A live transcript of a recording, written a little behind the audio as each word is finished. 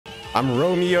I'm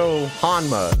Romeo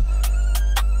Hanma.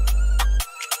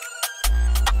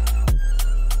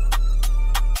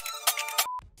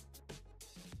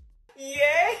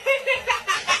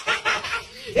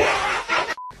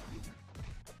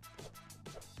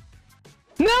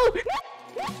 No!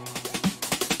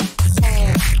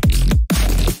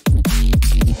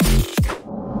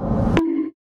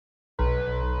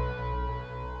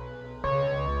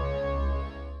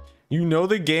 You know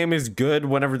the game is good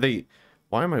whenever they...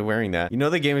 Why am I wearing that? You know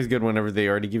the game is good whenever they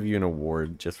already give you an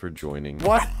award just for joining.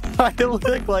 Why do I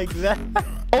look like that?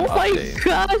 Oh my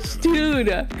gosh, dude.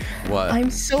 What? I'm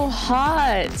so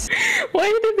hot. Why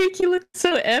did they make you look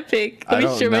so epic? Let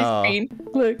me share my screen.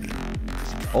 Look.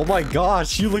 Oh my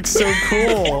gosh, you look so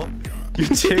cool. Your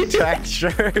Tic Tac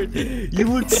shirt. You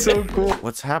look so cool.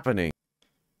 What's happening?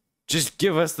 Just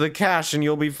give us the cash and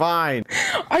you'll be fine.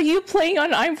 Are you playing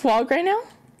on FWOG right now?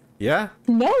 Yeah?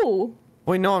 No.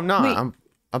 Wait, no, I'm not. Wait.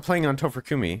 I'm playing on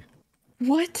Tofurkumi.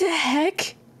 What the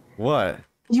heck? What?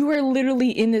 You are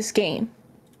literally in this game.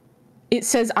 It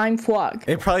says I'm FWOG.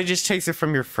 It probably just takes it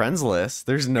from your friends list.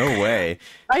 There's no way.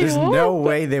 There's no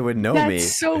way they would know me.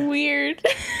 That's so weird.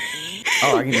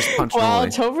 Oh, I can just punch Wow,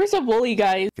 normally. Tover's a bully,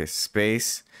 guys. Okay,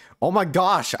 space. Oh my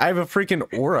gosh, I have a freaking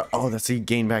aura. Oh, that's how you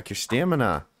gain back your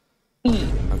stamina. E.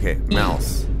 Okay,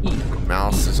 mouse.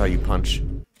 Mouse is how you punch.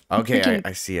 Okay,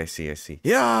 I see.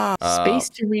 Yeah! Space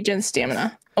to regen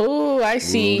stamina. Oh, I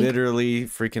see. Literally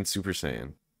freaking Super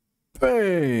Saiyan.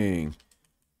 Bang!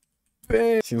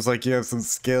 Bang! Seems like you have some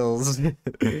skills.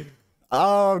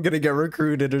 Oh, I'm gonna get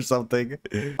recruited or something.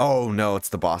 Oh no, it's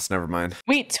the boss. Never mind.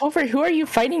 Wait, Tover, who are you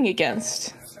fighting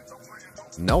against?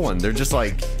 No one. They're just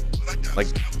like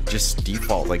just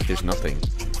default. Like there's nothing.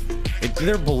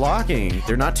 They're blocking.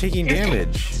 They're not taking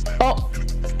damage. Oh,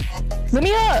 let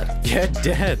me up. Get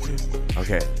dead.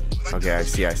 Okay. Okay, I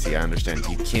see. I understand.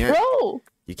 You can't. Bro.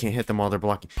 You can't hit them while they're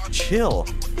blocking. Chill.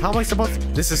 How am I supposed to?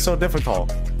 This is so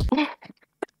difficult. I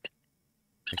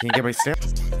can't get my stamina.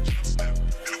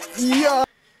 Yeah.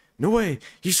 No way.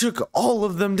 You shook all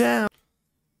of them down.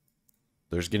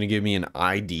 There's gonna give me an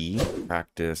ID.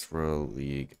 Practice, row,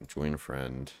 league, join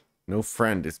friend. No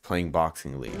friend is playing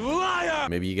boxing league. Liar!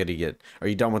 Maybe you gotta get... Are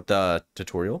you done with the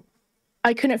tutorial?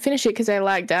 I couldn't finish it because I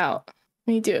lagged out.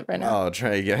 Let me do it right now. Oh,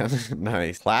 try again.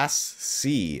 Nice. Class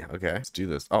C. Okay, let's do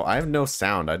this. Oh, I have no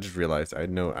sound. I just realized I have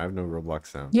no Roblox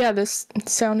sound. Yeah, this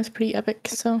sound is pretty epic,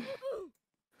 so...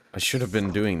 I should have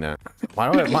been doing that.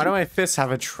 Why do my fists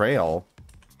have a trail?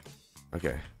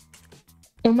 Okay.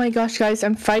 Oh my gosh, guys,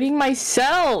 I'm fighting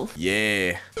myself!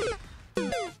 Yeah.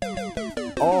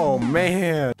 Oh,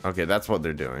 man. Okay, that's what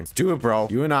they're doing. Let's do it, bro.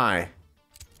 You and I.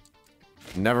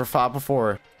 Never fought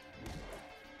before.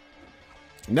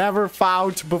 Never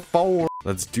fought before.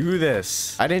 Let's do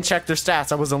this. I didn't check their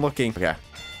stats. I wasn't looking. Okay.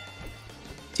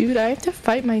 Dude, I have to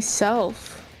fight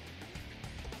myself.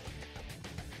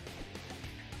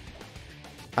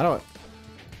 How do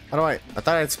I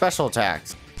thought I had special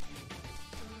attacks.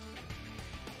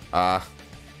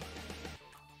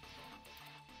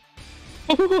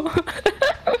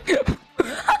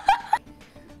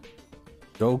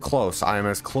 Go close. I am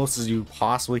as close as you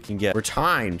possibly can get. We're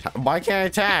timed. Why can't I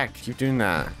attack? Keep doing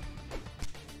that.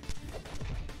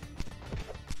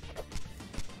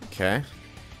 Okay.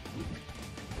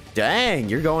 Dang,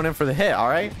 you're going in for the hit. All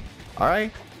right. All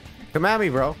right. Come at me,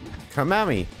 bro. Come at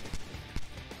me.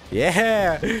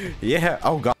 Yeah. Yeah.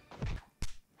 Oh, God.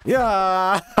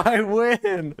 Yeah, I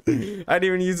win. I didn't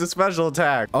even use a special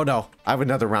attack. Oh, no. I have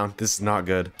another round. This is not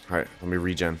good. All right. Let me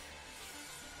regen.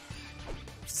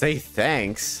 Say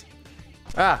thanks.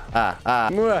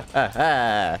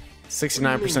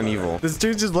 69% evil. This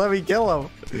dude just let me kill him.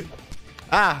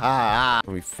 Let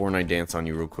me Fortnite dance on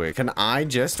you real quick. Can I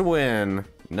just win?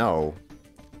 No.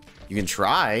 You can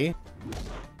try.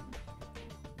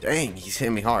 Dang, he's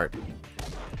hitting me hard.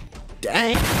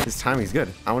 Dang. His timing's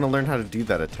good. I want to learn how to do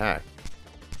that attack.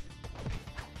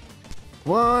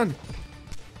 One.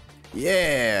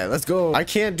 Yeah, let's go. I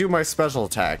can't do my special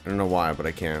attack. I don't know why, but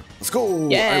I can. Let's go.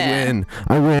 Yeah. I win.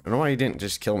 I win. I don't know why he didn't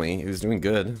just kill me. He was doing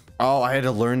good. Oh, I had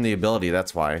to learn the ability.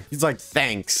 That's why. He's like,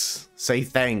 thanks. Say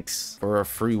thanks for a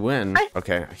free win.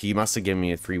 Okay, he must have given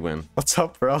me a free win. What's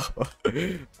up, bro? All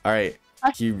right.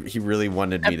 He really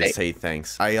wanted me to say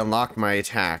thanks. I unlocked my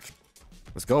attack.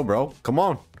 Let's go, bro. Come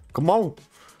on. Come on.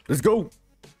 Let's go.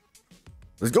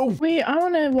 Let's go. Wait, I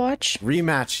want to watch.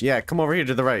 Rematch. Yeah, come over here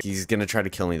to the right. He's going to try to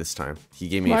kill me this time. He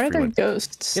gave me a free win. Why are there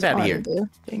ghosts? Get out of here.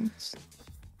 Things?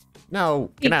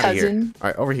 No, get out of here. All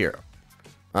right, over here.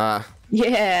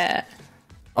 Yeah.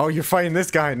 Oh, you're fighting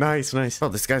this guy. Nice, nice. Oh,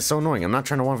 this guy's so annoying. I'm not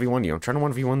trying to 1v1 you. I'm trying to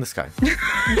 1v1 this guy.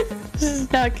 This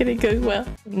is not gonna go well.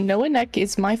 Noah Neck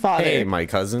is my father. Hey, my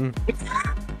cousin.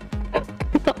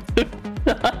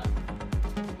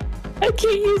 I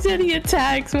can't use any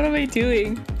attacks. What am I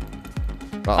doing?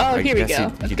 Oh, here we go.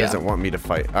 He doesn't want me to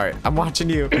fight. All right, I'm watching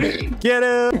you. Get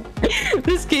him.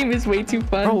 This game is way too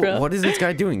fun, bro. What is this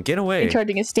guy doing? Get away.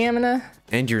 Recharging his stamina.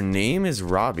 And your name is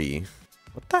Robbie.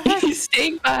 What the heck? He's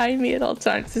staying behind me at all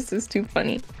times. This is too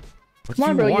funny. What Come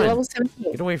on, bro. You're level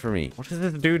 17. Get away from me. What is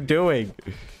this dude doing?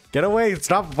 Get away.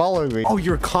 Stop following me. Oh,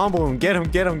 you're comboing. Get him,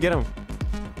 get him, get him.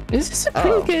 This is a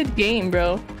pretty good game,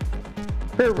 bro.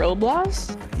 For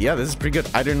Roblox? Yeah, this is pretty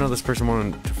good. I didn't know this person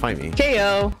wanted to fight me.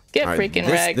 KO. Get freaking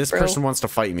wrecked, This bro. person wants to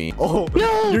fight me. Oh,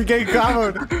 no. You're getting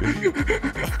comboed.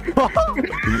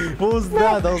 What was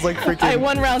that? That was like freaking... I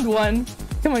won round 1.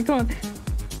 Come on, come on.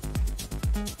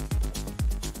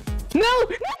 No!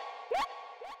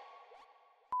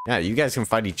 Yeah, you guys can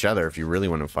fight each other if you really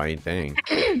want to fight. Dang.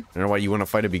 I don't know why you want to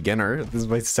fight a beginner. This is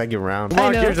my second round. Come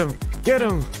on, get him. Get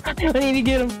him. I need to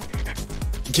get him.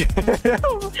 Get him.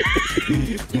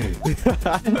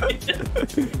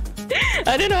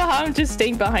 I don't know how I'm just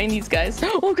staying behind these guys.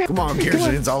 Okay. Come on,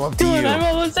 Kearsten. It's all up to you. I'm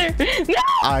almost there. No!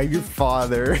 I'm your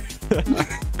father.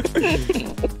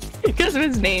 Because of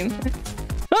his name.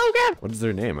 Oh, crap. What is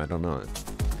their name? I don't know it.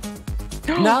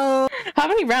 No. How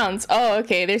many rounds? Oh,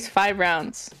 okay. There's 5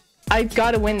 rounds. I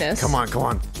gotta win this. Come on, come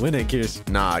on. Win it,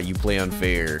 Kearsten. Nah, you play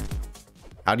unfair.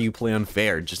 How do you play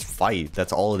unfair? Just fight.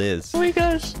 That's all it is. Oh my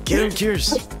gosh. Get him,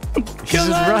 Kearsten. He's just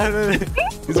running.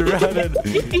 He's running.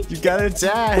 You gotta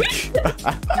attack.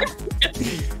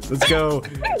 Let's go.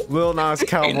 Lil Nas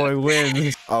Cowboy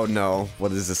wins. Oh no.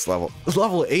 What is this level? It's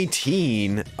level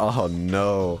 18. Oh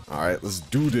no. All right, let's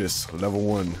do this. Level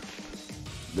 1.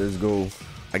 Let's go.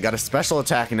 I got a special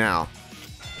attack now.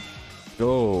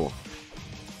 Go.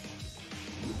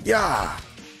 Yeah.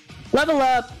 Level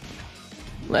up.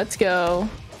 Let's go.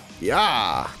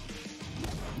 Yeah.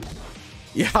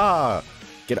 Yeah.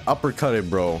 Get uppercutted,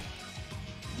 bro.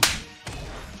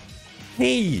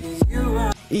 Hey.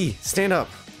 E, stand up.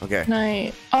 Okay.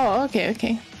 Nice. Oh, okay,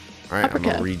 okay. All right, uppercut.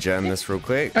 I'm gonna regen this real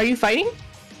quick. Are you fighting?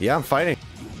 Yeah, I'm fighting.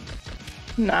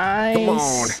 Nice. Come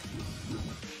on.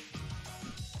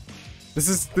 This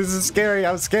is scary.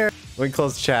 I'm scared. Let me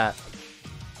close chat.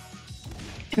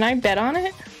 Can I bet on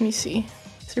it? Let me see.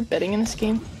 Is there betting in this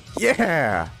game?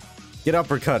 Yeah. Get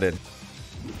uppercutted.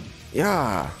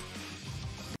 Yeah.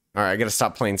 All right, I gotta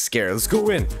stop playing scared. Let's go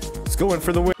in. Let's go in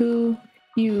for the win. Who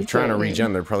you trying to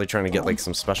regen? They're probably trying to get like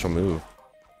some special move.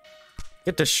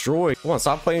 Get destroyed. Come on,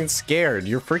 stop playing scared.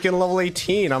 You're freaking level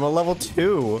 18. I'm a level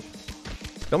 2.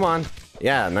 Come on.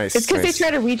 Yeah, nice. It's because they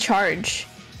try to recharge.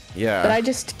 Yeah. But I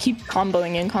just keep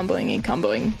comboing and comboing and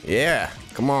comboing. Yeah.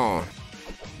 Come on.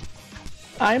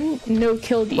 I'm no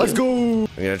killed you. Let's go. I'm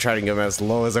gonna try to get him as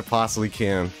low as I possibly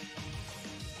can.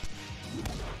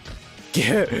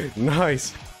 Get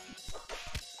nice.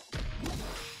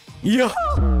 Yeah.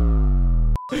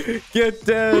 Get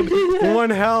dead. 1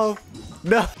 health.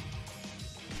 No.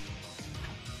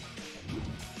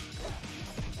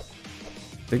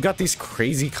 They've got these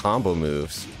crazy combo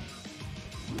moves.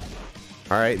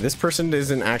 All right, this person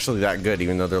isn't actually that good,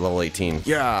 even though they're level 18.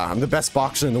 Yeah, I'm the best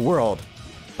boxer in the world.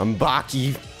 I'm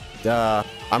Baki.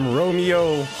 I'm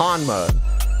Romeo Hanma.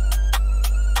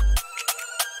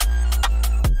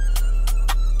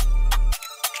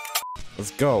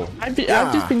 Let's go. I've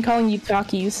just been calling you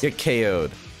Takis. Get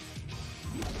KO'd.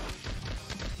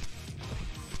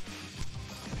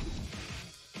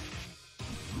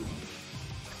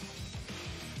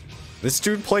 This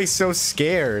dude plays so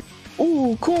scared.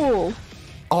 Ooh, cool.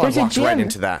 Oh, I walked right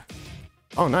into that.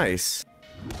 Oh, nice.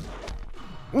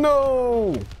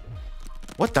 No!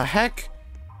 What the heck?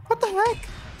 What the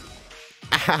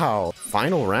heck? Ow.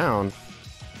 Final round.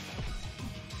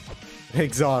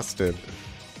 Exhausted.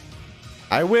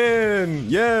 I win!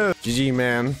 Yeah! GG,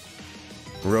 man.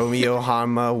 Romeo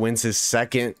Hanma wins his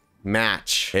 2nd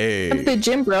match. Hey. Come to the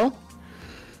gym, bro.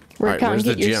 Work out and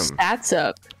get your stats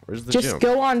up. Where's the gym? Just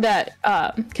go on that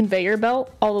conveyor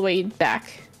belt all the way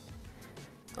back.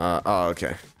 Oh,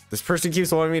 okay. This person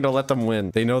keeps wanting me to let them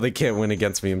win. They know they can't win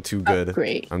against me. I'm too good. Oh,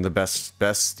 great. I'm the best,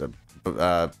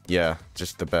 yeah,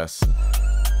 just the best.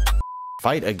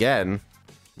 Fight again?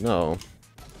 No.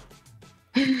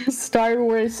 Star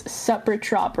Wars Super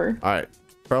Chopper. All right,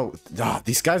 bro.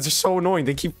 These guys are so annoying.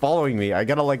 They keep following me. I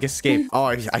gotta like escape. Oh,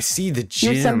 I see the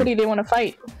gym. You're somebody they want to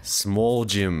fight. Small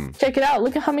gym. Check it out.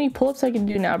 Look at how many pull-ups I can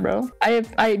do now, bro.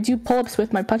 I do pull-ups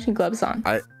with my punching gloves on.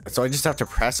 So I just have to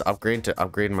press upgrade to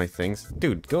upgrade my things.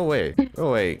 Dude, go away. Go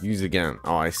away. Use again.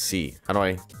 Oh, I see. How do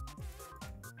I?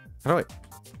 How do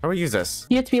I use this?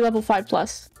 You have to be level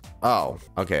 5+. Oh,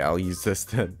 okay. I'll use this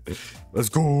then. Let's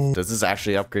go. Does this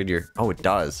actually upgrade your... Oh, it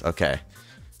does. Okay.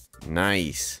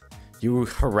 Nice. You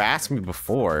harassed me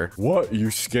before. What?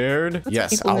 You scared?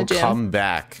 Yes, I'll come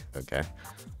back. Okay.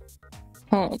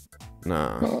 Oh.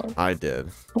 No, I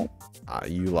did.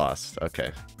 You lost.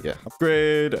 Okay. Yeah.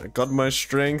 Upgrade. I got my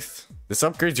strength. This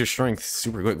upgrades your strength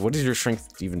super quick. What does your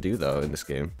strength even do though in this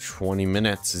game? 20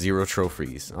 minutes, 0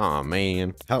 trophies. Oh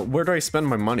man. Where do I spend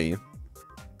my money?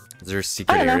 Is there a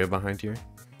secret area behind here?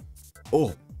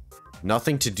 Oh,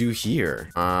 nothing to do here.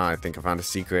 I think I found a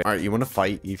secret. All right, you want to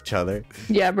fight each other?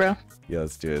 Yeah, bro. Yeah,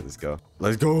 let's do it. Let's go.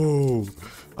 Let's go.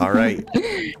 All right.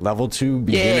 Level 2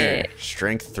 beginner. Yeah.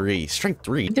 Strength 3. Strength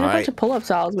 3. You did a bunch of pull-ups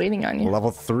while I was waiting on you. Level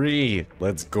 3.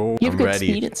 Let's go. You have good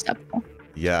ready. Speed and stuff.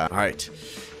 Yeah. All right.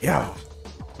 Yeah.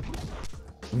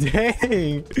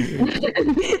 Dang.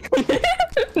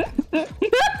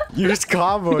 You're just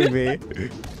comboing me.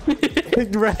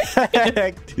 Wrecked.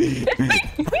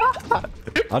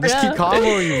 I'll just keep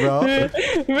comboing you,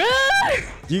 bro.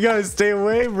 You gotta stay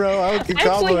away, bro. I'll keep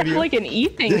comboing you. I have like an E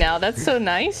thing now. That's so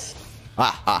nice.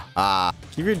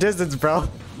 Keep your distance, bro.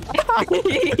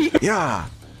 Yeah.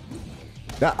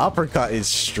 That uppercut is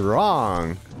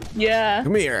strong. Yeah.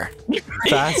 Come here.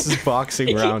 Fastest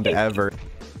boxing round ever.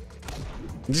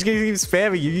 I'm just gonna keep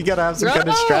spamming you. You gotta have some kind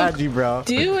of strategy, bro.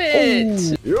 Do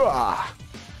it. Ooh. Yeah.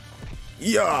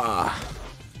 Yeah.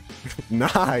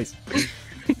 Nice.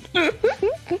 Oh,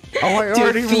 I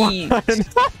already won.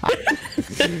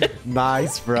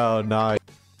 Nice, bro. Nice.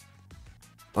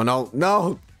 Oh, no.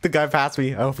 No. The guy passed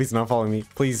me. I hope he's not following me.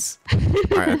 Please. All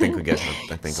right, I think we get him.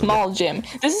 I think small gym.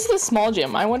 This is the small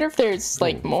gym. I wonder if there's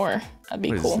like more. That'd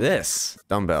be cool. What is this?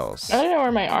 Dumbbells. I don't know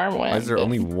where my arm went. Why is there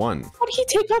only one? How did he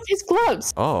take off his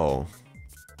gloves? Oh.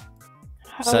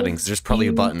 Settings. There's probably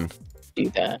a button. Do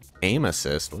that. Aim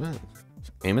assist. What?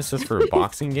 Aim assist for a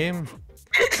boxing game?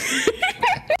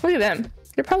 Look at them.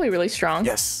 They're probably really strong.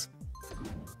 Yes.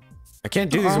 I can't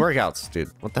do these workouts,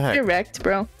 dude. What the heck? You're wrecked,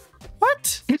 bro.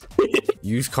 What?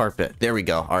 Use carpet. There we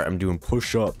go. All right, I'm doing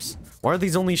push-ups. Why are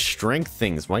these only strength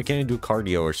things? Why can't I do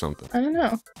cardio or something? I don't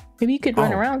know. Maybe you could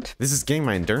run around. This is getting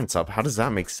my endurance up. How does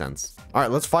that make sense? All right,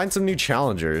 let's find some new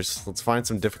challengers. Let's find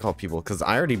some difficult people because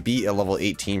I already beat a level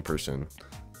 18 person.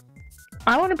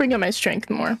 I want to bring up my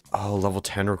strength more. Oh, level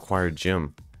 10 required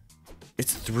gym.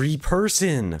 It's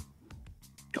 3-person.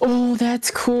 Oh,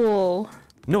 that's cool.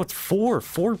 No, it's 4.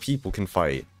 4 people can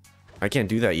fight. I can't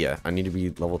do that yet. I need to be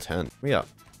level 10. Let me up.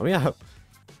 Let me up.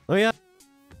 Let me up.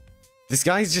 This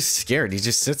guy's just scared. He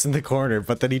just sits in the corner,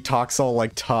 but then he talks all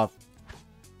like tough.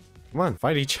 Come on,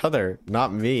 fight each other,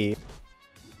 not me.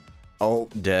 Oh,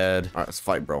 dead. All right, let's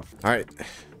fight, bro. All right.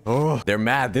 Oh, they're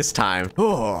mad this time.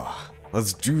 Oh,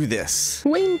 let's do this.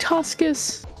 Wayne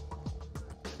Toscus.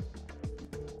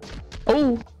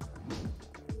 Oh.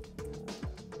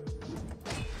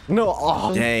 No.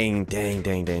 Oh, dang, dang,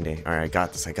 dang, dang, dang. All right, I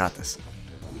got this. I got this.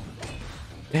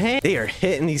 Dang, they are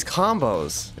hitting these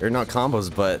combos. Or not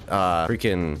combos, but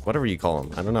freaking whatever you call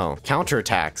them. I don't know. Counter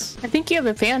attacks. I think you have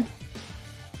a fan.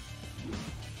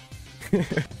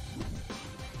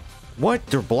 What?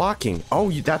 They're blocking.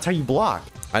 Oh, that's how you block.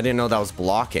 I didn't know that was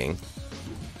blocking.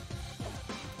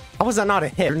 How was that not a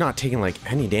hit? You're not taking like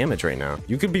any damage right now.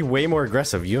 You could be way more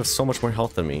aggressive. You have so much more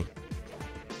health than me.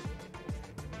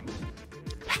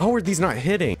 How are these not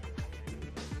hitting?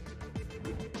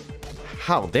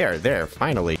 How? There,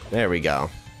 finally. There we go.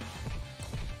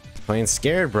 Playing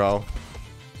scared, bro.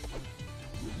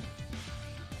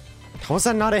 How is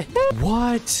that not a hit?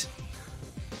 What?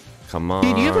 Come on.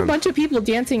 Dude, you have a bunch of people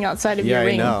dancing outside of your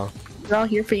ring. Yeah, I know. They're all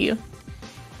here for you.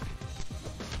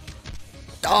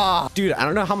 Ah, dude, I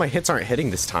don't know how my hits aren't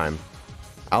hitting this time.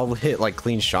 I'll hit like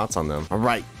clean shots on them. All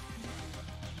right.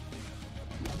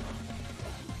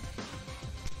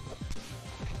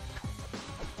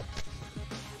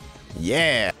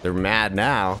 Yeah, they're mad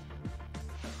now.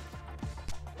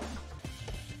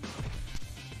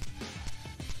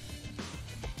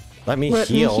 Let me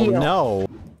heal. No.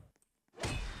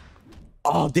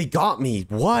 Oh, they got me.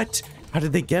 What? How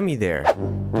did they get me there?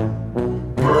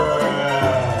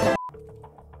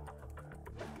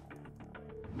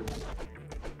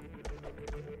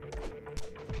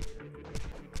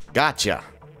 Gotcha.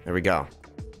 There we go.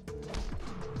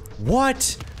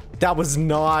 What? That was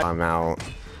not... I'm out.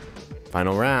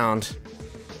 Final round.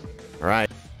 All right.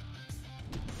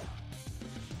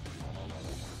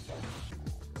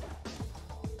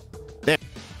 There.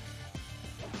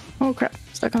 Oh crap,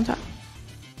 stuck on top.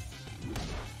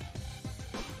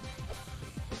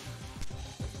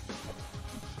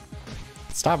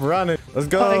 Stop running. Let's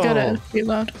go. Oh, I gotta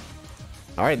reload.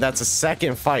 All right, that's a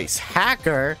second fight.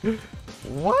 Hacker?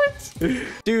 What?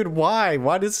 Dude, why?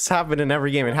 Why does this happen in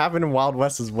every game? It happened in Wild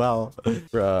West as well.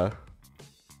 Bruh.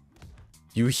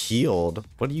 You healed.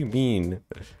 What do you mean?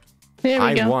 There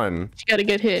we go. I won. She got a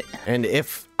good hit. And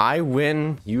if I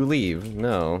win, you leave.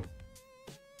 No.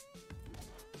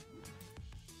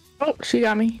 Oh, she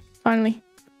got me. Finally.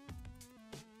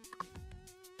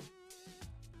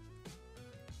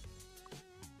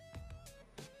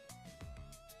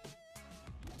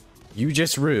 You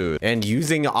just rude. And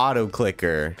using auto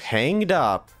clicker. Hanged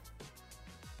up.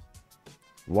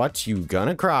 What, you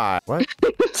gonna cry? What? All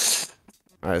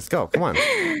right, let's go. Come on.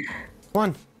 Come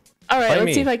on. All right,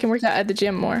 let's see if I can work out at the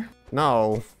gym more.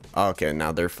 No. Okay,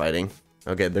 now they're fighting.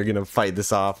 Okay, they're gonna fight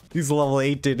this off. He's level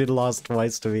 8, dude. He lost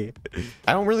twice to me.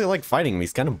 I don't really like fighting him.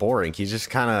 He's kind of boring. He just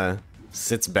kind of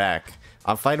sits back.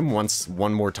 I'll fight him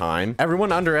one more time.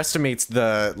 Everyone underestimates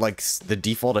the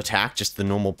default attack, just the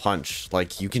normal punch.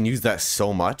 Like, you can use that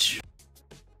so much.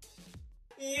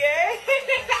 Yeah.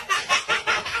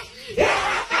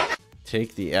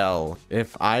 Take the L.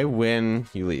 If I win,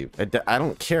 you leave. I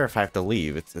don't care if I have to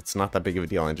leave. It's not that big of a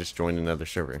deal. I just joined another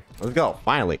server. Let's go.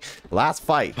 Finally. Last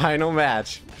fight. Final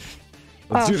match.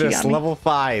 Let's do this. Level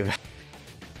 5.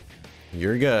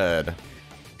 You're good.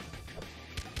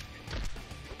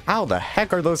 How the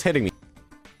heck are those hitting me?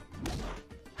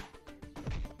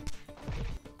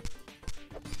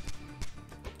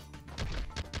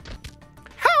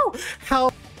 How?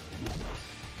 What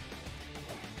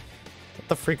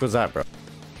the freak was that, bro?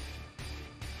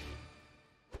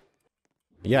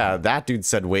 Yeah, that dude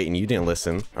said wait and you didn't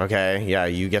listen. Okay, yeah,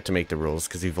 you get to make the rules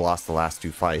because you've lost the last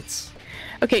 2 fights.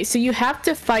 Okay, so you have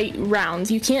to fight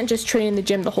rounds. You can't just train in the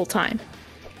gym the whole time.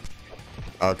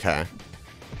 Okay.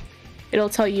 It'll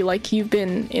tell you like you've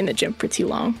been in the gym for too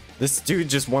long. This dude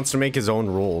just wants to make his own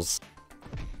rules.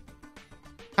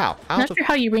 How? I'm not sure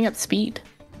how you bring up speed.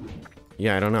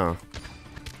 Yeah, I don't know.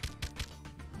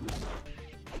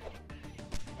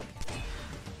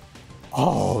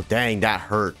 Oh, dang, that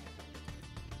hurt.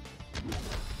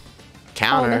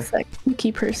 Counter. Oh, that's that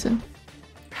kooky person.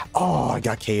 Oh, I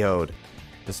got KO'd.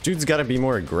 This dude's got to be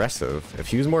more aggressive. If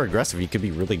he was more aggressive, he could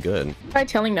be really good. Try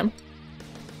telling them.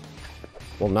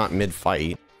 Well, not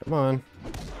mid-fight. Come on.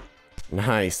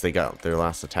 Nice, they got their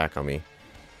last attack on me.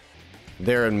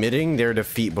 They're admitting their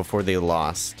defeat before they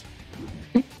lost.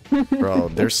 Bro,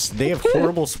 they have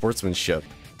horrible sportsmanship.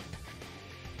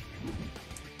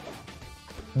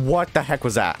 What the heck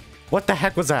was that? What the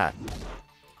heck was that?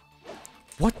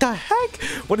 What the heck?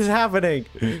 What is happening?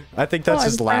 I think that's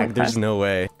just lag. There's no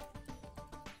way.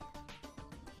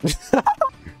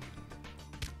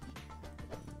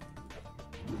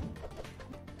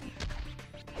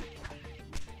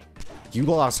 You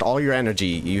lost all your energy.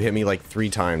 You hit me like 3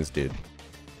 times, dude.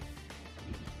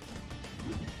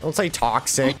 Don't say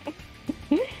toxic.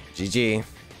 GG.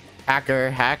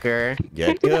 Hacker, hacker.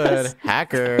 Get good.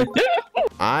 Hacker.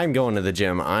 I'm going to the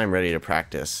gym. I'm ready to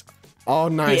practice. Oh,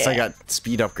 nice. Yeah. I got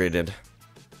speed upgraded.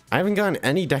 I haven't gotten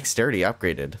any dexterity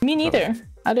upgraded. Me neither.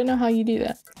 I don't know how you do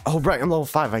that. Oh, right. I'm level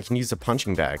 5. I can use the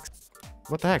punching bags.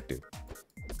 What the heck, dude?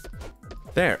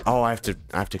 There. Oh, I have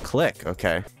to click.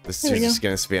 Okay. This is just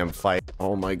gonna spam fight.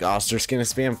 Oh my gosh, they're just gonna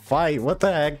spam fight. What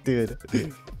the heck, dude?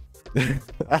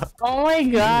 Oh my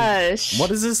gosh.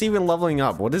 What is this even leveling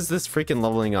up? What is this freaking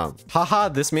leveling up? Haha,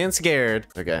 this man's scared.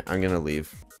 Okay, I'm gonna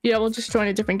leave. Yeah, we'll just join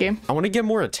a different game. I want to get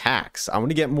more attacks. I want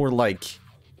to get more like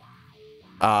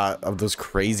of those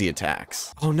crazy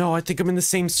attacks. Oh no, I think I'm in the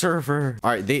same server.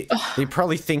 All right, they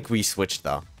probably think we switched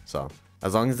though. So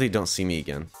as long as they don't see me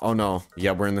again. Oh no,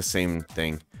 yeah, we're in the same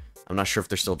thing. I'm not sure if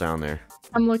they're still down there.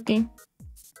 I'm looking.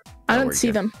 I don't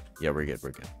see them. Yeah, we're good.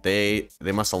 We're good. They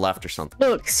must have left or something.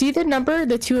 Look, see the number,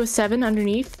 the 207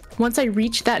 underneath? Once I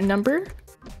reach that number,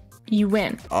 you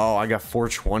win. Oh, I got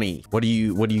 420. What do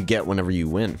you get whenever you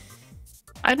win?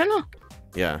 I don't know.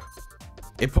 Yeah.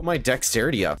 It put my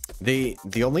dexterity up. The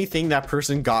only thing that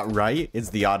person got right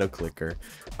is the auto clicker.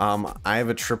 I have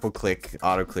a triple click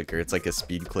auto clicker. It's like a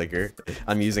speed clicker.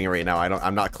 I'm using it right now.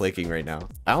 I'm not clicking right now.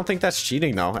 I don't think that's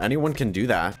cheating though. Anyone can do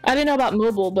that. I didn't know about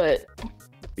mobile, but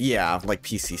yeah, like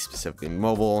PC specifically.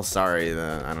 Mobile, sorry,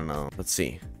 I don't know. Let's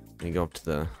see. Let me go up to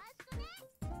the...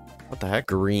 What the heck?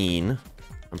 Green.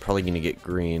 I'm probably gonna get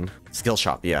green. Skill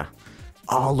shop, yeah.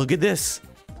 Oh, look at this.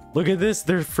 Look at this.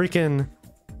 They're freaking...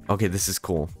 Okay, this is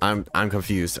cool. I'm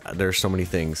confused. There's so many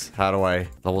things. How do I...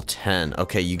 Level 10.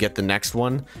 Okay, you get the next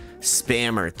one.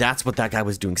 Spammer. That's what that guy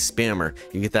was doing. Spammer.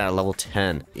 You get that at level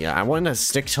 10. Yeah, I want to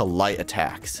stick to light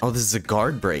attacks. Oh, this is a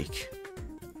guard break.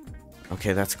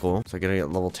 Okay, that's cool. So I gotta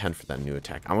get level 10 for that new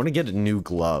attack. I want to get new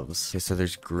gloves. Okay, so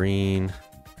there's green.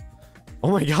 Oh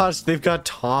my gosh, they've got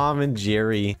Tom and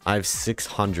Jerry. I have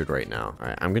 600 right now. All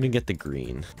right, I'm gonna get the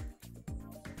green.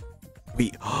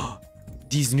 Wait,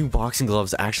 these new boxing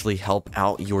gloves actually help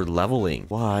out your leveling.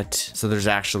 What? So there's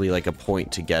actually like a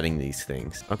point to getting these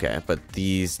things. Okay, but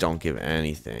these don't give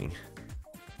anything.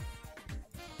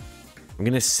 I'm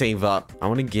gonna save up. I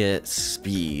want to get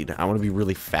speed. I want to be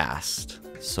really fast.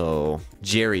 So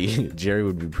Jerry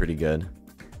would be pretty good.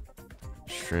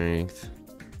 Strength.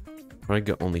 I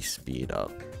get only speed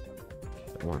up.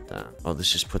 I want that. Oh,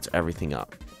 this just puts everything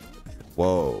up.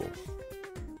 Whoa.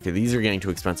 Okay, these are getting too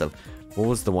expensive. What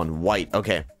was the one? White.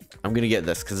 Okay, I'm gonna get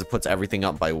this because it puts everything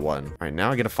up by 1. All right, now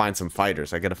I gotta find some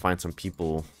fighters. I gotta find some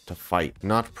people to fight.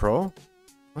 Not pro?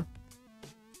 What?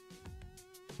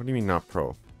 What do you mean not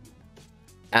pro?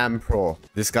 Am pro.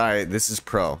 This guy, this is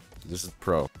pro. This is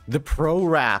pro. The pro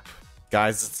rap.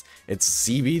 Guys, it's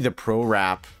CB, the pro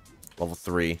rap. Level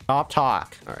 3. Top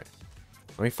talk. All right.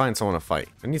 Let me find someone to fight.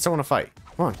 I need someone to fight.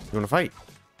 Come on. You want to fight?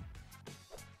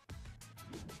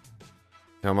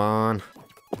 Come on.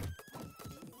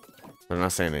 They're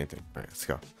not saying anything. All right, let's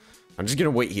go. I'm just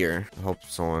going to wait here. I hope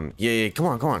someone... Yeah, come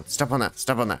on, come on. Step on that.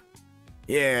 Step on that.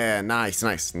 Yeah, nice,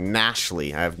 nice.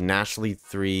 Nashley. I have Nashley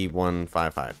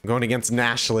 3155. I'm going against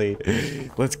Nashley.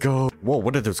 Let's go. Whoa,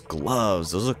 what are those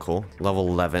gloves? Those are cool. Level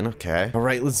 11. Okay. All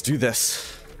right, let's do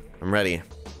this. I'm ready.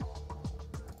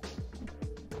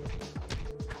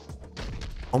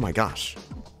 Oh my gosh.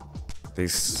 They're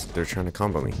trying to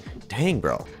combo me. Dang,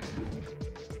 bro.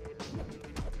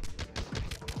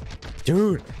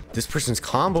 Dude, this person's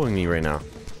comboing me right now.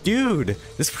 Dude,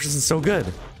 this person's so good.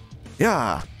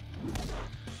 Yeah.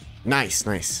 Nice,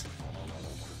 nice.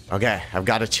 Okay, I've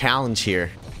got a challenge here.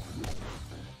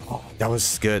 Oh, that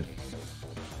was good.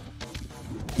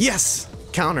 Yes!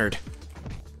 Countered.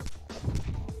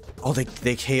 Oh,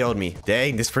 they KO'd me.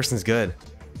 Dang, this person's good.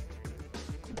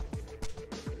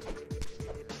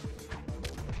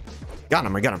 Got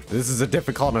him, I got him. This is a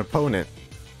difficult opponent.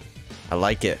 I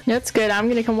like it. That's good. I'm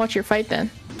gonna come watch your fight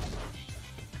then.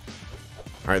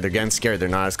 All right, they're getting scared. They're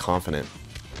not as confident.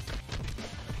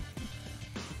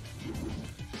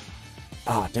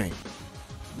 Oh, dang.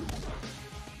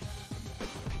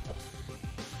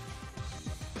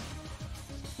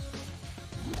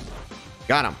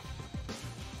 Got him.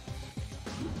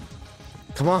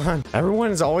 Come on.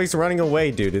 Everyone is always running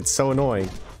away, dude. It's so annoying.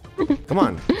 Come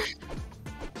on.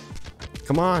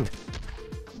 Come on.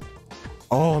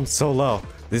 Oh, I'm so low.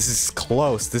 This is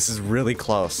close. This is really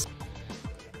close.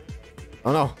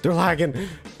 Oh no, they're lagging.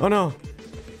 Oh no.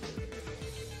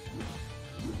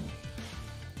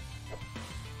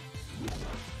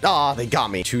 Oh, they got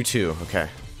me. 2-2. Okay.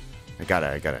 I got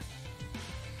it. I got it.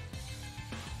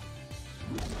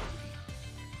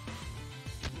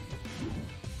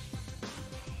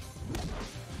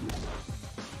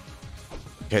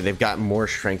 Okay, they've got more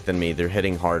strength than me. They're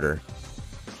hitting harder.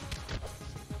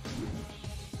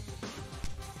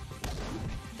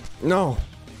 No.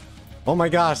 Oh my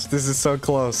gosh, this is so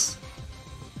close.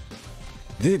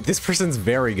 This person's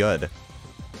very good.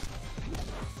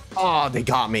 Oh, they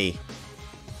got me.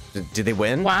 Did they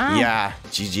win? Wow. Yeah,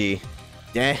 GG.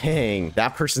 Dang,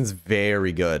 that person's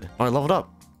very good. Oh, I leveled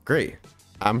up. Great.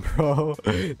 I'm pro.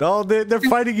 Oh, they're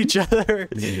fighting each other.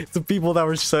 It's the people that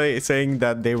were saying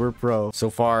that they were pro. So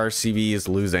far, CB is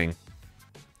losing.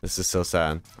 This is so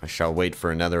sad. I shall wait for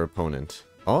another opponent.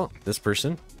 Oh, this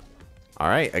person. All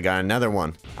right, I got another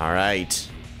one. All right.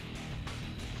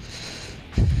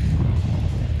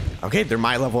 Okay, they're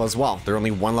my level as well. They're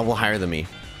only one level higher than me.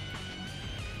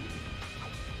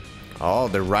 Oh,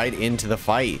 they're right into the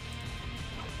fight.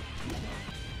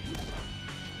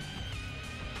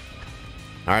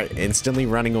 All right, instantly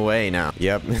running away now.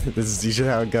 Yep, this is usually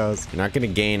how it goes. You're not gonna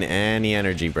gain any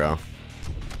energy, bro.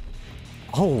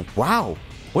 Oh, wow.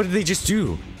 What did they just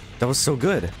do? That was so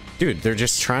good. Dude, they're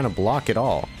just trying to block it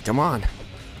all. Come on.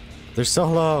 They're so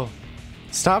low.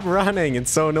 Stop running.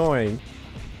 It's so annoying.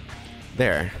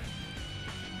 There.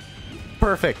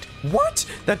 Perfect. What?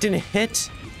 That didn't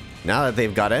hit? Now that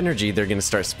they've got energy, they're gonna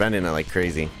start spending it like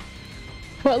crazy.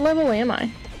 What level am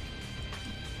I?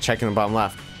 Check in the bottom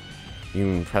left. You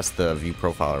can press the view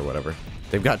profile or whatever.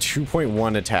 They've got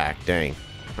 2.1 attack. Dang.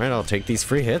 All right, I'll take these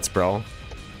free hits, bro.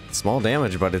 Small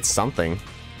damage, but it's something.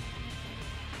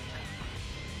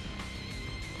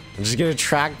 I'm just gonna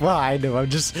track behind him.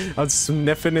 I'm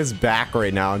sniffing his back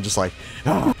right now. I'm just like,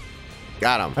 oh.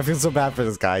 Got him. I feel so bad for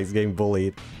this guy. He's getting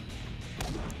bullied.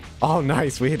 Oh,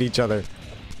 nice. We hit each other.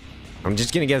 I'm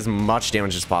just gonna get as much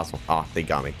damage as possible. Oh, they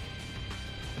got me.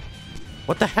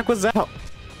 What the heck was that?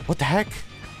 What the heck?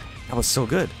 That was so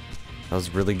good. That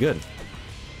was really good.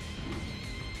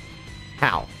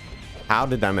 How? How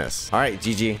did I miss? All right,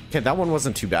 GG. Okay, that one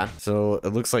wasn't too bad. So it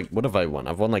looks like, what have I won?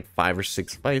 I've won like 5 or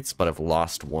 6 fights, but I've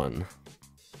lost one.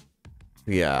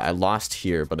 Yeah, I lost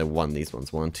here, but I won these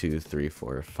ones. 1, 2, 3,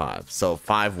 4, 5. So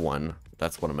 5-1.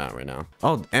 That's what I'm at right now.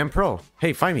 Oh, and pro.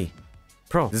 Hey, find me.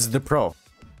 Pro. This is the pro.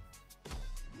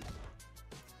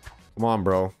 Come on,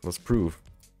 bro. Let's prove.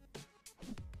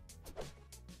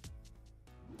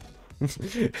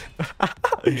 The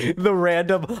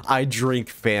random, I drink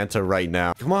Fanta right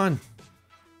now. Come on.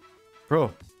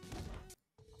 Bro.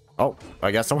 Oh,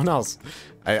 I got someone else.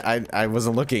 I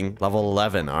wasn't looking. Level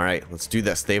 11. All right, let's do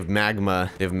this. They have magma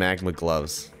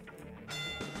gloves.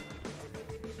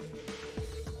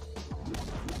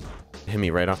 Hit me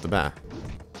right off the bat.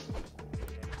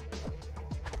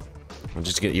 You're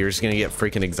just gonna get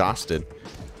freaking exhausted.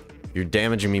 You're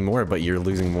damaging me more, but you're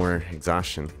losing more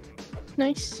exhaustion.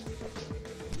 Nice.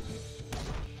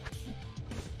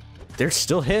 They're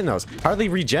still hitting those. How are they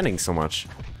regenning so much?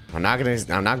 I'm not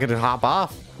gonna hop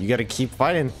off. You gotta keep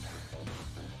fighting.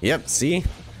 Yep, see?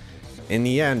 In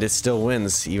the end, it still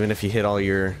wins, even if you hit all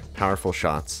your powerful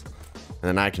shots. And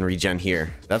then I can regen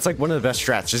here. That's like one of the best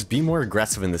strats. Just be more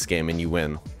aggressive in this game and you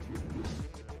win.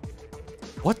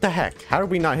 What the heck? How did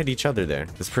we not hit each other there?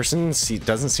 This person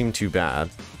doesn't seem too bad.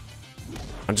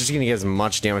 I'm just gonna get as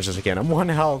much damage as I can. I'm 1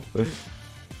 health.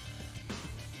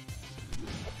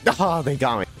 Oh, they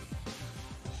got me.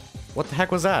 What the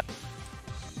heck was that?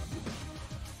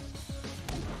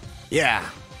 Yeah.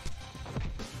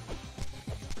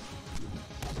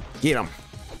 Get him.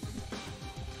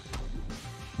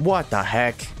 What the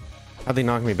heck? How'd they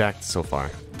knock me back so far?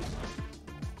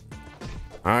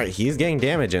 Alright, he's getting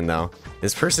damage in though.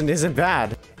 This person isn't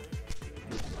bad.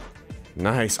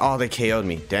 Nice. Oh, they KO'd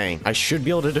me. Dang. I should be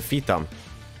able to defeat them.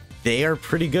 They are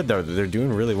pretty good though. They're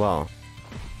doing really well.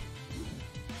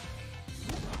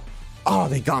 Oh,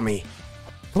 they got me.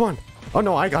 Come on. Oh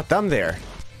no, I got them there.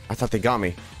 I thought they got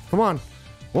me. Come on.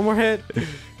 One more hit.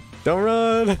 Don't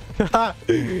run.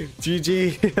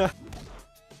 GG.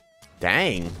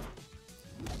 Dang.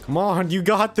 Come on, you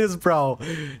got this, bro.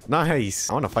 Nice.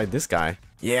 I want to fight this guy.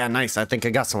 Yeah, nice. I think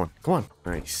I got someone. Come on.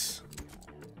 Nice.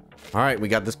 All right, we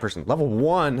got this person. Level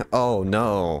 1. Oh,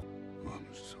 no. I'm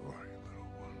sorry,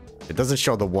 little one. It doesn't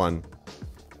show the 1.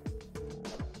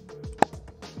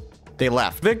 They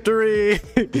left. Victory!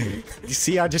 You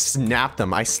see, I just snapped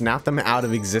them. I snapped them out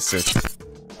of existence.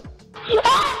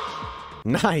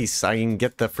 Nice. I can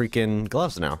get the freaking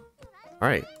gloves now. All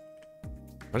right.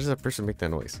 Why does that person make that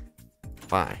noise?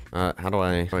 Why? How do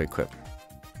I equip?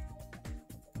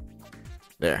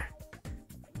 There.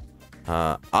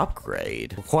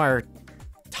 Upgrade. Require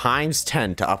times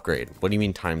 10 to upgrade. What do you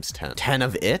mean times 10? 10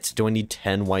 of it? Do I need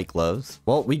 10 white gloves?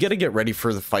 Well, we gotta get ready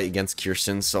for the fight against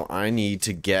Kearsten, so I need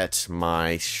to get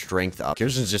my strength up.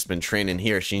 Kirsten's just been training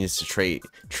here. She needs to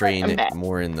train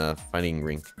more in the fighting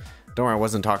rink. Don't worry, I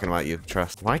wasn't talking about you.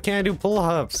 Trust. Why can't I do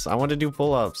pull-ups? I want to do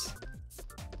pull-ups.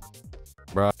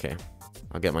 Bro. Okay.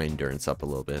 I'll get my endurance up a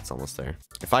little bit. It's almost there.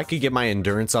 If I could get my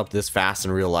endurance up this fast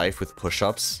in real life with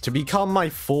push-ups to become my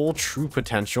full true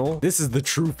potential, this is the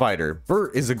true fighter.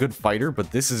 Bert is a good fighter,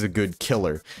 but this is a good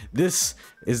killer. This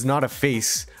is not a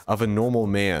face of a normal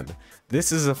man.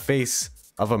 This is a face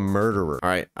of a murderer. All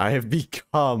right, I have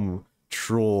become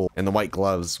troll, and the white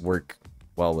gloves work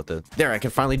well with it. There, I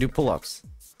can finally do pull-ups.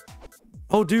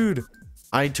 Oh, dude.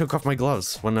 I took off my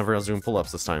gloves whenever I was doing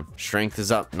pull-ups this time. Strength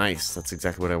is up. Nice. That's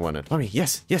exactly what I wanted. Mommy,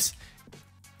 yes, yes.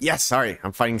 Yes, sorry.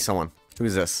 I'm fighting someone. Who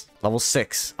is this? Level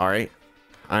 6. All right.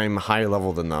 I'm higher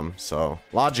level than them, so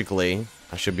logically,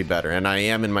 I should be better. And I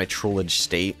am in my trollage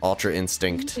state. Ultra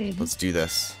instinct. Let's do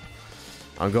this.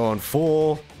 I'm going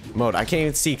full mode. I can't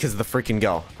even see because of the freaking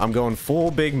go. I'm going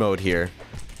full big mode here.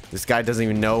 This guy doesn't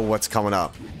even know what's coming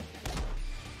up.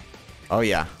 Oh,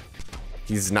 yeah.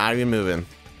 He's not even moving.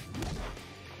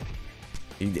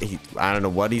 I don't know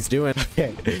what he's doing.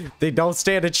 They don't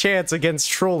stand a chance against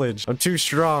trollage. I'm too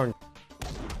strong.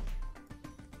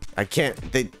 I can't.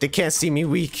 They can't see me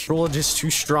weak. Trollage is too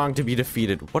strong to be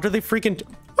defeated. What are they freaking?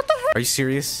 What the heck? Are you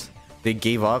serious? They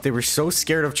gave up. They were so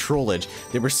scared of trollage.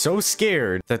 They were so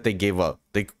scared that they gave up.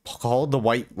 They called the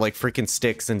white like freaking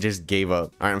sticks and just gave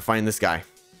up. All right, I'm finding this guy.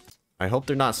 I hope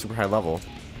they're not super high level.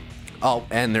 Oh,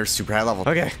 and they're super high level.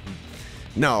 Okay.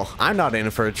 No, I'm not in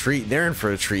for a treat. They're in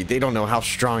for a treat. They don't know how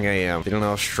strong I am. They don't know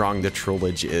how strong the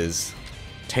trollage is.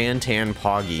 Tan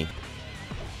Poggy.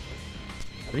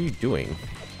 What are you doing?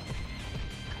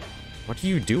 What are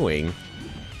you doing?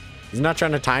 He's not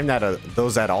trying to time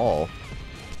those at all.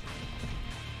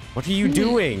 What are you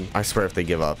doing? I swear if they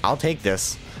give up. I'll take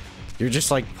this. You're just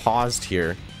like paused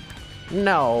here.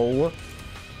 No.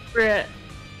 Bruh.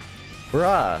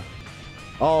 Bruh.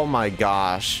 Oh my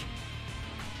gosh.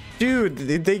 Dude,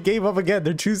 they gave up again.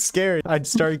 They're too scared. I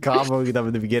started comboing them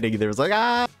in the beginning and they was like,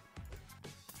 ah.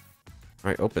 All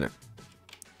right, open it.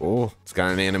 Oh, it's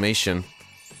got an animation.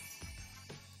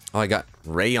 Oh, I got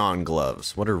rayon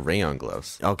gloves. What are rayon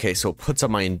gloves? Okay, so it puts up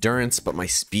my endurance, but my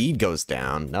speed goes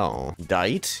down. No.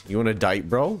 Dite? You want to dite,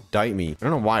 bro? Dite me. I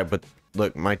don't know why, but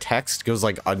look, my text goes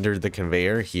like under the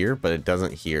conveyor here, but it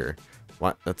doesn't here.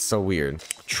 What? That's so weird.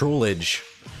 Trulage.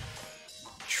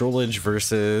 Trulage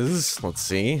versus... Let's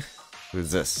see.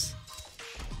 Who's this?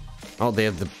 Oh, they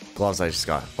have the gloves I just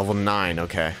got. Level 9.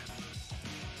 Okay.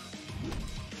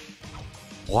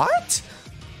 What?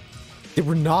 They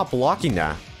were not blocking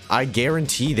that. I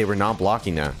guarantee they were not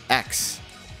blocking that. X.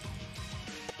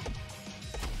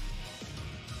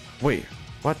 Wait,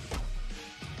 what?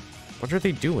 What are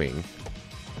they doing?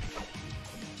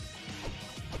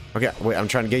 Okay, wait, I'm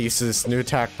trying to get used to this new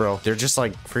attack, bro. They're just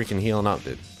like freaking healing up,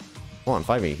 dude. Come on,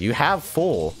 fight me. You have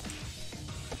full.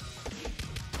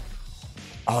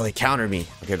 Oh, they countered me.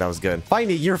 Okay, that was good. Fight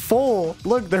me, you're full.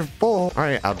 Look, they're full. All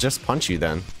right, I'll just punch you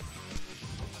then.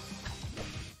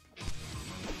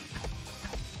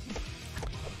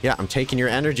 Yeah, I'm taking your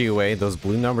energy away. Those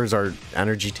blue numbers are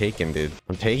energy taken, dude.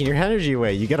 I'm taking your energy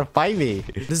away. You gotta fight me.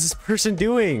 What is this person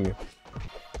doing?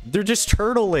 They're just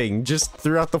turtling. Just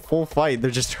throughout the full fight,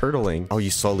 they're just turtling. Oh, you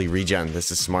slowly regen.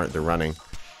 This is smart. They're running.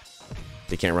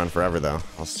 They can't run forever, though.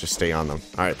 I'll just stay on them.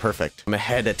 All right, perfect. I'm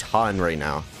ahead a ton right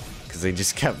now because they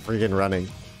just kept freaking running.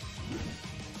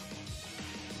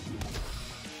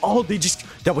 Oh, they just...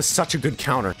 That was such a good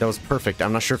counter. That was perfect.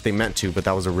 I'm not sure if they meant to, but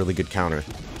that was a really good counter.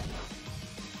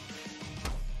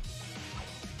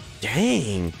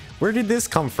 Dang, where did this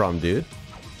come from, dude?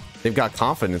 They've got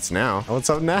confidence now. What's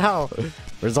up now?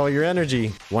 Where's all your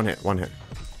energy? One hit, one hit.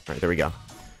 All right, there we go.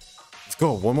 Let's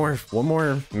go. One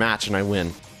more match and I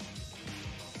win.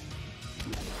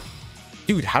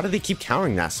 Dude, how do they keep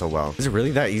countering that so well? Is it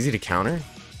really that easy to counter?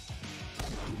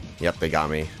 Yep, they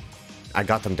got me. I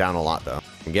got them down a lot though.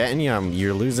 I'm getting you.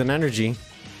 You're losing energy.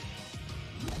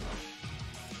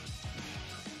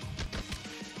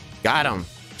 Got him.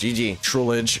 GG.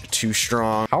 Trulage, too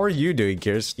strong. How are you doing,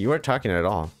 Kearsten? You aren't talking at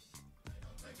all.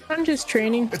 I'm just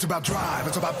training. It's about drive,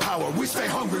 it's about power. We stay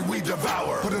hungry, we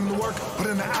devour. Put in the work, put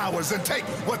in the hours, and take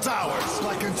what's ours.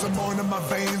 Like in some more in my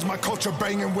veins, my culture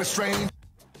banging with strain.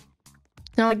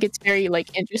 Now it gets very,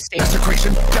 like, interesting.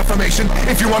 Desecration, defamation.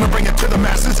 If you want to bring it to the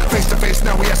masses, face to face,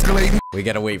 now we escalate. We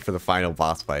gotta wait for the final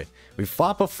boss fight. We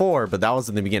fought before, but that was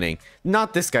in the beginning.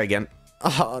 Not this guy again.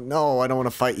 Oh, no, I don't want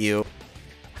to fight you.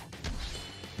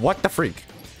 What the freak?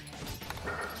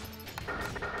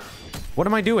 What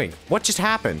am I doing? What just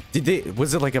happened?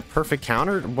 Was it like a perfect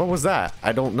counter? What was that?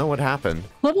 I don't know what happened.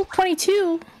 Level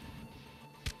 22.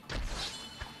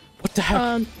 What the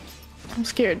heck? I'm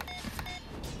scared.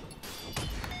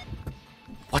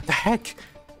 What the heck?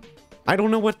 I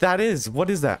don't know what that is. What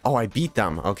is that? Oh, I beat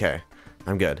them. Okay,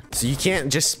 I'm good. So you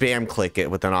can't just spam click it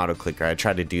with an auto clicker. I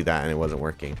tried to do that and it wasn't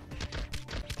working.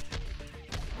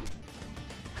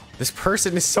 This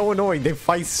person is so annoying. They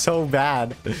fight so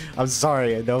bad. I'm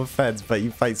sorry, no offense, but you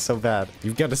fight so bad.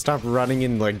 You've got to stop running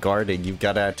and like guarding. You've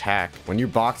got to attack. When you're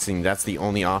boxing, that's the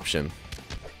only option.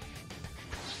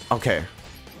 Okay.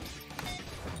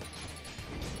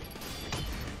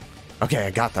 Okay, I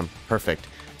got them. Perfect.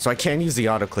 So I can use the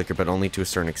auto clicker, but only to a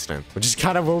certain extent, which is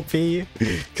kind of OP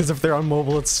because if they're on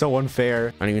mobile, it's so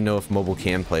unfair. I don't even know if mobile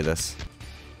can play this.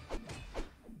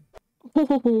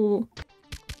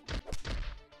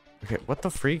 Okay, what the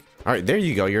freak? All right, there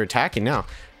you go. You're attacking now.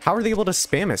 How are they able to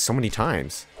spam it so many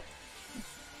times?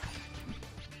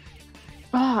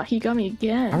 Ah, he got me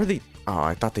again. How are they? Oh,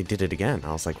 I thought they did it again.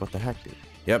 I was like, what the heck, dude?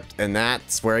 Yep, and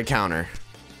that's where I counter.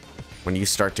 When you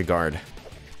start to guard.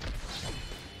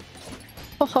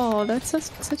 Oh, that's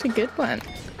such a good one.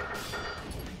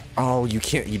 Oh, you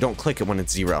can't. You don't click it when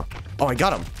it's 0. Oh, I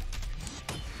got him.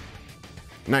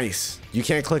 Nice. You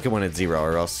can't click it when it's 0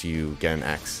 or else you get an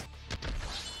X.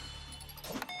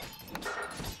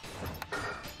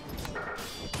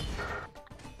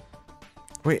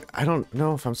 Wait, I don't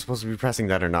know if I'm supposed to be pressing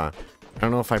that or not. I don't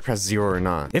know if I press 0 or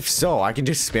not. If so, I can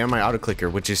just spam my auto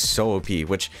clicker, which is so OP,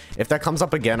 which if that comes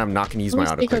up again, I'm not going to use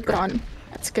my auto clicker. Gone.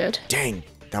 That's good. Dang,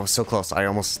 that was so close. I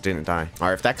almost didn't die. All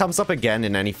right, if that comes up again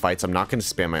in any fights, I'm not going to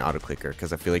spam my auto clicker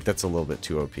because I feel like that's a little bit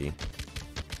too OP.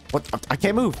 What? I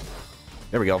can't move.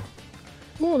 There we go.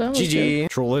 Oh, that was GG.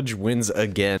 good. Trolage wins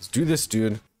again. Let's do this,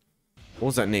 dude. What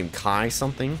was that name? Kai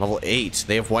something? Level 8.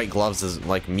 They have white gloves as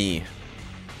like me.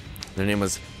 Their name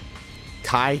was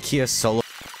Kai Kia Solo.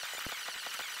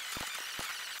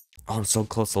 Oh, I'm so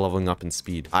close to leveling up in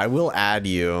speed. I will add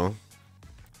you.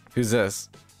 Who's this?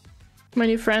 My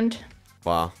new friend.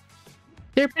 Wow.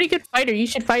 They're a pretty good fighter. You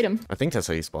should fight him. I think that's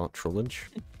how you spell it. Trollage.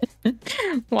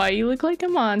 Why you look like a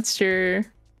monster?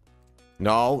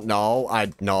 No,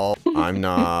 I'm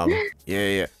not.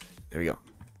 Yeah. There we go.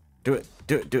 Do it.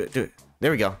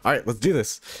 There we go. All right, let's do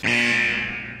this.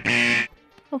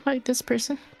 I'll fight this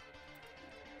person.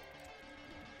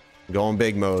 Going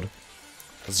big mode.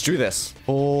 Let's do this.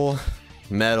 Full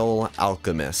Metal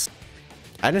Alchemist.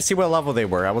 I didn't see what level they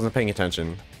were. I wasn't paying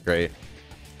attention. Great.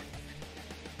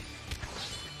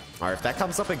 Alright, if that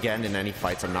comes up again in any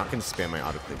fights, I'm not going to spam my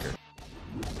auto clicker.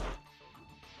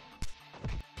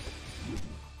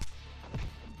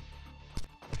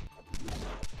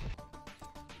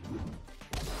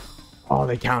 Oh,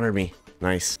 they countered me.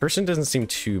 Nice. Person doesn't seem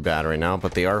too bad right now,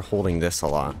 but they are holding this a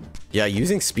lot. Yeah,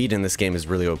 using speed in this game is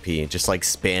really OP. Just like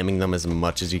spamming them as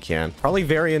much as you can. Probably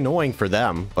very annoying for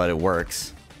them, but it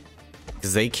works.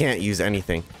 Because they can't use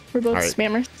anything. We're both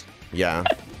spammers. Yeah.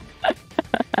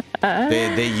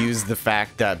 They use the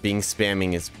fact that doing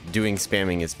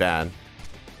spamming is bad.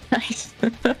 Nice.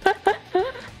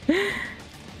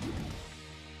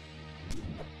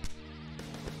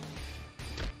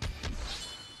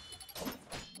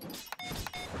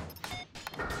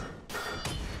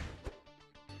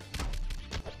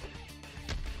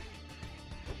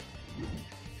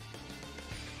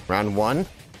 Round 1.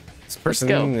 This person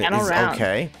is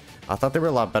okay. I thought they were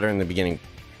a lot better in the beginning.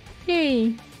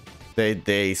 Yay.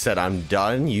 They said, I'm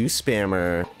done, you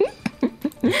spammer.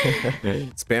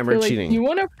 Spammer like, cheating. You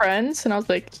want a friends? And I was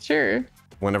like, sure.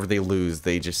 Whenever they lose,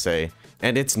 they just say,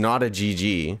 and it's not a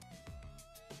GG.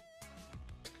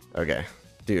 Okay.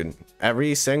 Dude,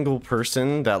 every single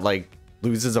person that like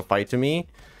loses a fight to me,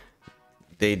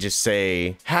 they just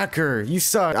say, hacker, you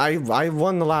suck. I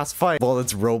won the last fight. Well,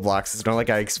 it's Roblox. It's not like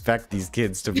I expect these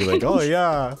kids to be like, oh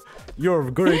yeah, you're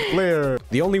a great player.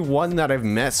 The only one that I've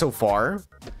met so far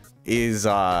is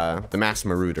the Mass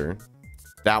Marauder.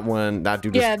 That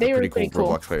dude is a pretty cool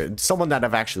Roblox player. Someone that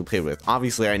I've actually played with.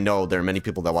 Obviously, I know there are many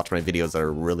people that watch my videos that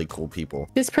are really cool people.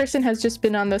 This person has just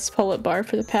been on this pull-up bar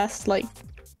for the past like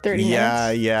 30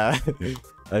 minutes. Yeah.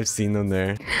 I've seen them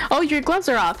there. Oh, your gloves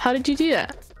are off. How did you do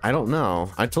that? I don't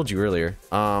know. I told you earlier.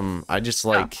 I just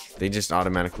they just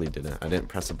automatically did it. I didn't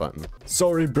press a button.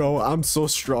 Sorry, bro. I'm so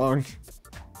strong.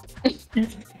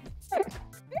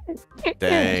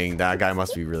 Dang, that guy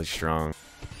must be really strong.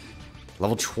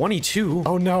 Level 22?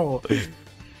 Oh no.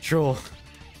 Troll.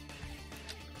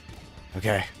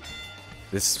 Okay.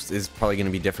 This is probably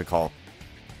gonna be difficult.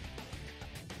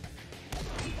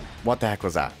 What the heck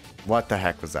was that? What the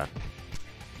heck was that?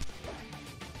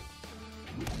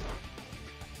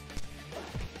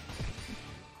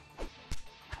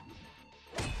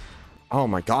 Oh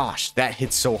my gosh, that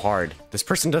hits so hard. This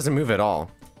person doesn't move at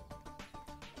all.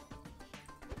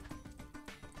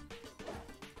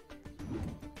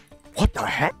 What the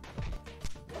heck?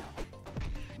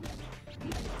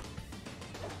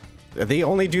 They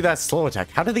only do that slow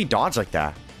attack. How do they dodge like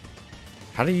that?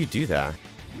 How do you do that?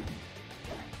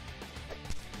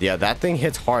 Yeah, that thing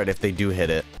hits hard if they do hit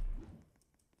it.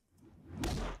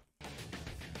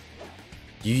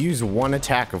 You use one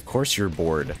attack, of course you're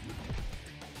bored.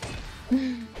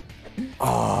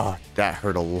 Oh, that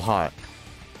hurt a lot.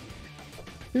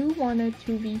 Who wanted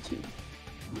 2v2?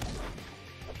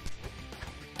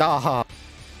 Daha.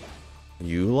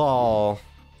 You lol.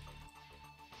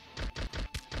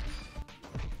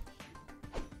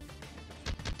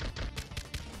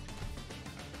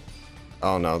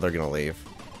 Oh no, they're gonna leave.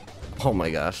 Oh my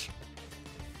gosh.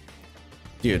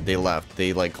 Dude, they left.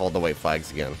 They like called the white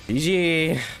flags again.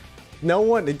 GG. No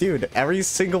one, dude, every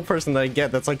single person that I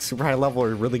get that's like super high level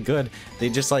or really good, they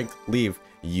just like leave.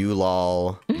 You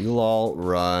lol. You lol,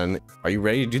 run. Are you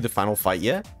ready to do the final fight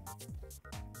yet?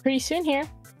 Pretty soon here.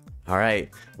 All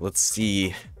right, let's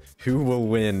see who will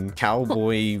win.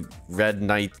 Cowboy Red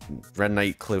Knight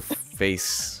Cliff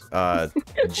face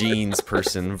jeans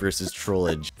person versus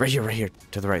Trollage. Right here,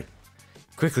 to the right.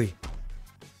 Quickly.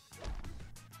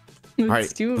 All right,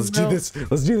 let's do this.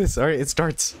 Let's do this. All right, it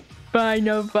starts. Bye,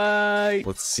 no bye.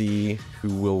 Let's see who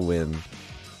will win.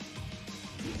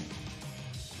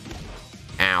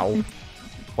 Ow.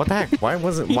 What the heck? Why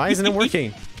isn't it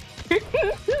working?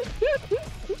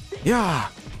 Yeah.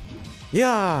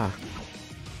 Yeah.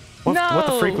 What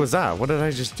the freak was that? What did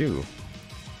I just do?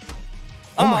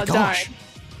 Oh my gosh. Darn.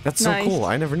 That's so cool.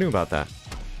 I never knew about that.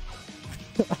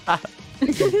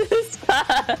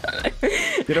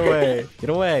 Get away. Get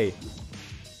away.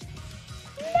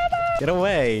 Get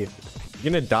away.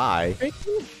 You're gonna die.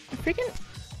 Freaking.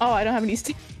 Oh, I don't have any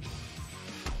sticks.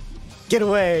 Get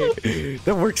away.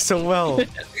 That works so well.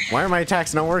 Why are my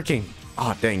attacks not working?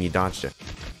 Oh, dang, you dodged it.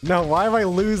 No, why am I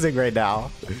losing right now?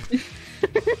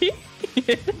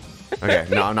 Okay,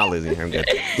 no, I'm not losing. I'm good.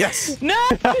 Yes! No!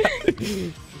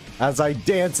 As I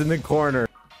dance in the corner.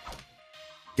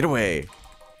 Get away.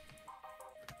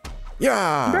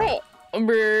 Yeah! Bro.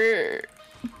 Brr.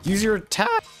 Use your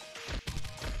attack.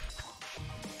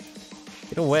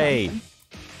 Get away.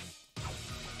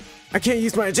 I can't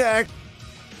use my attack.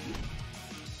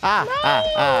 Ah, No!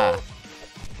 ah.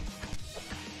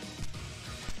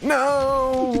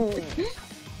 No!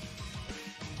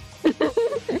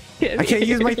 I can't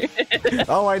use my...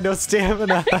 Oh, I know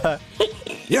stamina.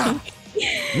 Yeah.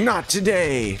 Not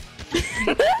today.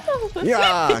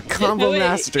 Yeah, combo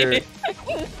master.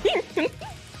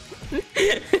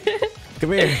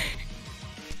 Come here.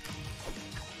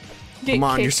 Come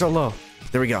on, you're so low.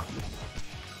 There we go.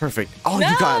 Perfect. Oh, no!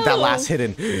 You got that last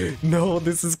hidden. No,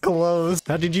 this is close.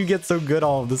 How did you get so good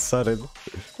all of a sudden?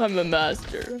 I'm a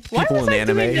master. Why People was in I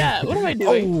anime. doing that? What am I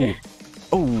doing?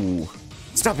 Oh.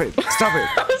 Stop it. Stop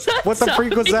it. What the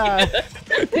freak was that?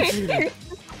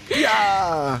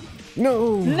 Yeah.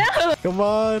 No. No. Come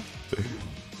on.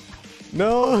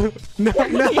 No. No.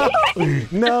 No.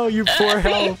 No, you poor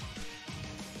health.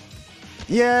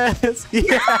 Yes.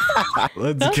 Yeah.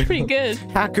 Let's That was go. pretty good.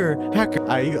 Hacker. Hacker.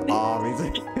 I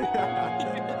obviously.